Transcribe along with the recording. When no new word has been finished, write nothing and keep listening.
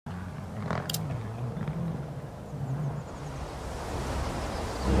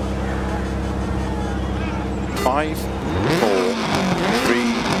5, 4, 3,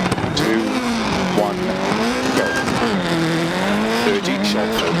 2, 1, go. 30, short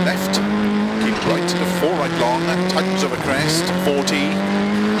 4 left, keep right to the 4 right long, tightens over crest, 40,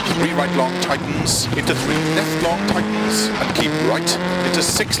 3 right long tightens, into 3 left long tightens, and keep right, into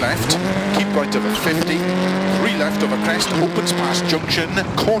 6 left, keep right over 50, 3 left over crest, opens past junction,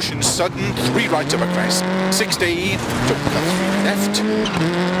 caution sudden, 3 right over crest, 60, jump cut 3 left,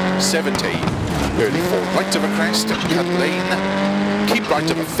 70, early 4 right over crest, cut lane, keep right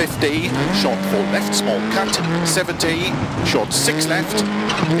over 50, short 4 left, small cut, 70, short 6 left,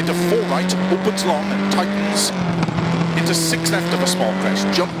 into 4 right, opens long and tightens, into 6 left of a small crest,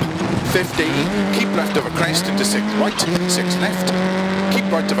 jump, 50, keep left of a crest, into 6 right, 6 left, keep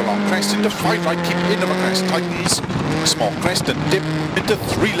right of a long crest, into 5 right, keep in of a crest, tightens, small crest and dip, into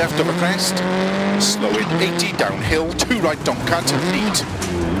 3 left of a crest, slow in 80, downhill, 2 right, don't cut, neat.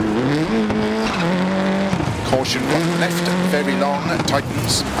 Caution 1 left, very long,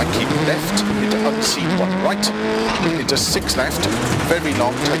 tightens, and keep left, into unseen 1 right, into 6 left, very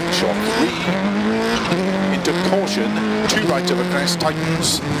long, tighten short 3, into caution, 2 right over crest,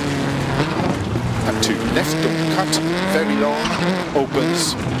 tightens, and 2 left, don't cut, very long,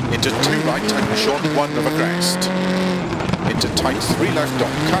 opens, into 2 right, tighten short, 1 over crest, into tight, 3 left,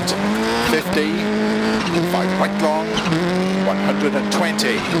 don't cut, 50, 5 right long,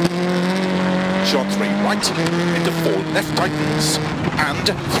 120, short 3 right, into 4 left tightens, and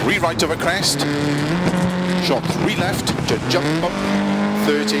 3 right over crest, short 3 left, to jump bump,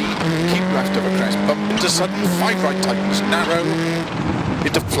 30, keep left over crest, bump into sudden, 5 right tightens, narrow,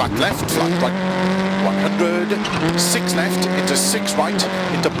 into flat left, flat right, 100, 6 left, into 6 right,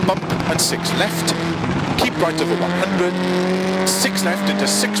 into bump and 6 left, keep right over 100, 6 left into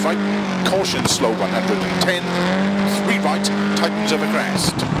 6 right, caution slow 110, 3 right, tightens over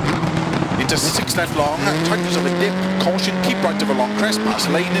crest. Into 6 left long, tightens over dip, caution, keep right over long crest, pass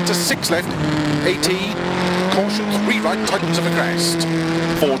lane, into 6 left, 80, caution, 3 right, tightens over crest,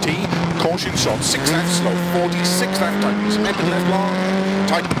 40, caution, short, 6 left, slow, 40, 6 left, tightens, hairpin left long,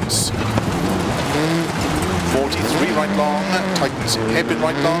 tightens, 40, 3 right long, tightens, hairpin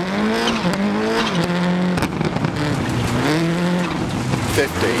right long, 50,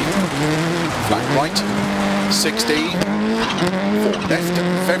 flat right, 60, 4 left,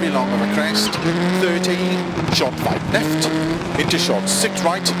 very long of a crest, 30, short 5 left, into short 6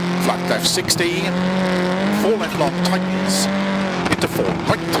 right, flat left 60, 4 left long tightens, into 4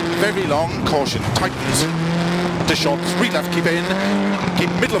 right, very long, caution tightens, into short 3 left, keep in, keep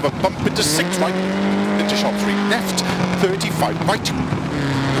middle of a bump, into 6 right, into short 3 left, 35 right,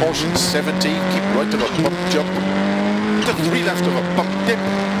 caution 70, keep right of a bump jump, into 3 left of a bump dip,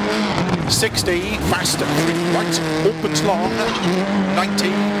 60, fast, 3 right, opens long,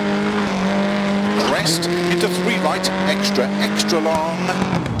 90, crest, into 3 right, extra, extra long,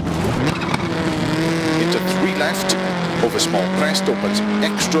 into 3 left, over small crest, opens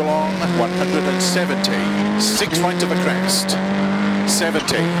extra long, 170, 6 right of a crest,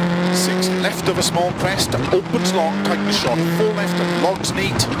 70, 6 left of a small crest, opens long, tightens short, 4 left and logs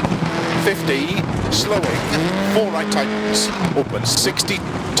neat, 50, slowing, 4 right tightens, opens 60,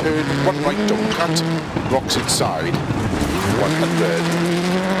 turn, 1 right don't cut, rocks inside, 100,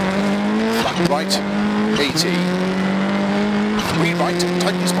 flat right, 80, 3 right,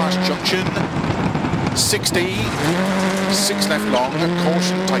 tightens past junction, 60, 6 left long,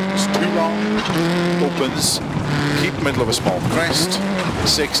 caution, tightens 2 long, opens, keep middle of a small crest,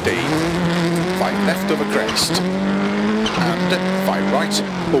 60, 5 left of a crest, and 5 right,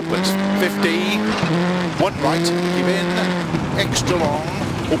 opens 50, 1 right, keep in, extra long,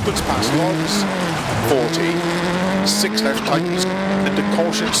 opens past logs, 40, 6 left tightens, into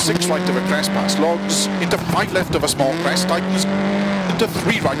caution, 6 right of a crest past logs, into 5 left of a small crest tightens, into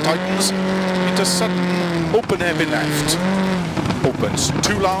 3 right tightens, into sudden, open hairpin left, opens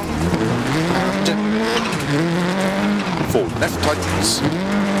 2 long, and 4 left tightens,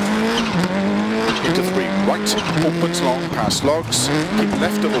 into 3 right, opens long past logs, keep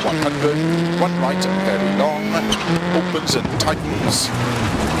left over 100, 1 right very long, opens and tightens,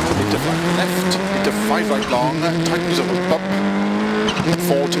 into 5 left, into 5 right long, tightens over bump,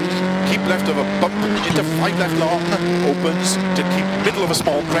 40, keep left of a bump, into 5 left long, opens to keep middle of a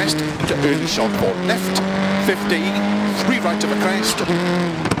small crest, into early short 4 left, 50, 3 right of a crest,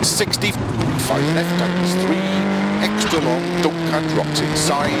 60, 5 left, tightens 3, extra long, don't cut, rocks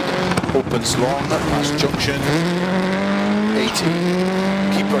inside, opens long, past junction, 80,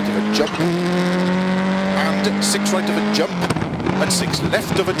 keep right of a jump, and 6 right of a jump, and 6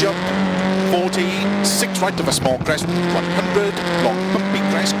 left of a jump, 40, 6 right of a small crest, 100, long bumpy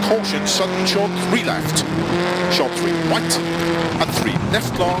crest, caution, sudden short, 3 left, short 3 right, and 3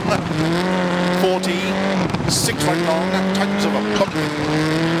 left long, 40, 6 right long, tightens of a bump,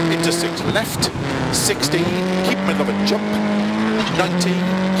 into 6 left, 60, keep middle of a jump, 90,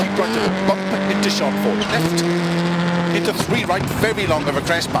 keep right of a bump, into short 4 left, into 3 right, very long of a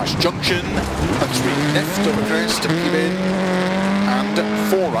crest, past junction, and 3 left of a crest, keep in, and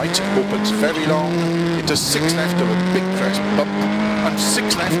 4 right, opens very long, into 6 left of a big crest bump, and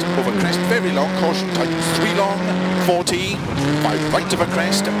 6 left over crest, very long, caution, tightens 3 long, 40, 5 right of a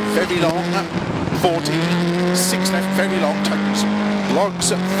crest, very long, 40, 6 left, very long, tightens,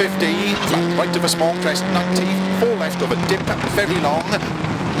 logs, 50, flat right of a small crest, 90, 4 left of a dip, very long,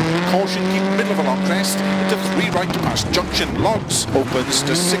 caution, keep middle of a long crest, into 3 right past junction, logs, opens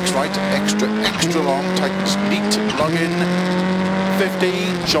to 6 right, extra long, tightens, neat, log in, 50,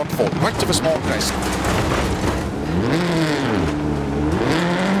 short 4 right of a small crest,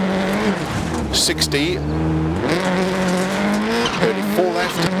 60, 34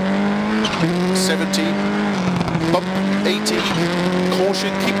 left, 70, bump, 80,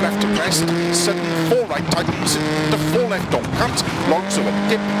 caution, keep left to crest, sudden 4 right tightens, to 4 left don't cut, logs of a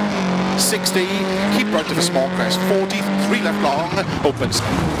dip, 60, keep right of a small crest, 40, 3 left long, opens,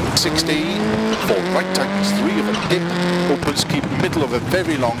 60, 4 right tightens, 3 of a dip, opens, keep middle of a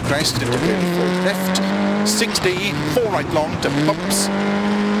very long crest, into 34 left, 60, 4 right long to bumps,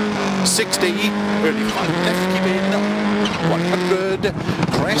 60, early 5 left, keep in, 100,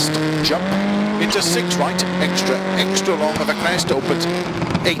 crest, jump, into 6 right, extra long of a crest, opens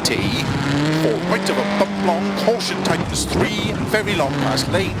 80, 4 right of a bump long, caution tightens 3, very long past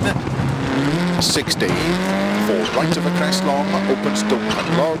lane, 60, 4 right of a crest long, opens don't cut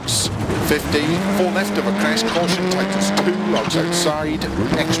logs, 50, 4 left of a crest, caution tightens 2, logs outside,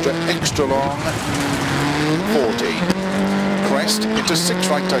 extra long, 40, crest, into 6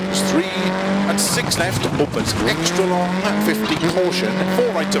 right tightens 3, and 6 left, opens extra long, 50, caution,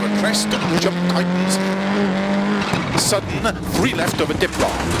 4 right of a crest, jump tightens, sudden, 3 left of a dip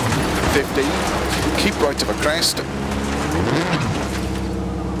long, 50, keep right of a crest,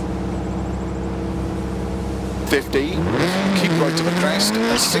 50, keep right of a crest,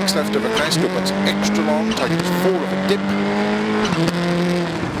 and 6 left of a crest, opens extra long, tightens 4 of a dip,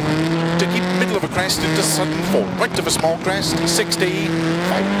 to keep middle of a crest, into sudden 4 right of a small crest, 60,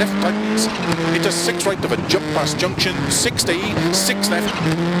 5 left tightens, into 6 right of a jump past junction, 60, 6 left,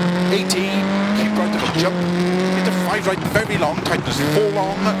 80, keep right of a jump, into 5 right very long, tightens 4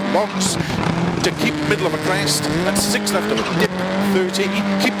 long, logs, to keep middle of a crest, and 6 left of a dip, 30,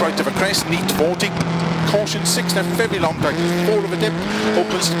 keep right of a crest, neat 40, caution 6 left very long, tightens 4 of a dip,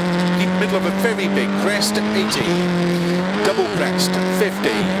 opens, keep middle of a very big crest, 80, double crest,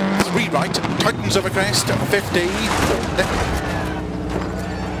 50, 3 right, tightens of a crest, 50, 4 left,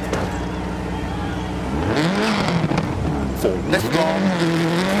 4 left long,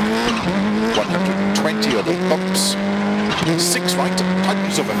 120 of the bumps, 6 right,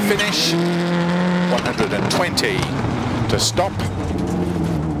 tightens of a finish, 120 to stop,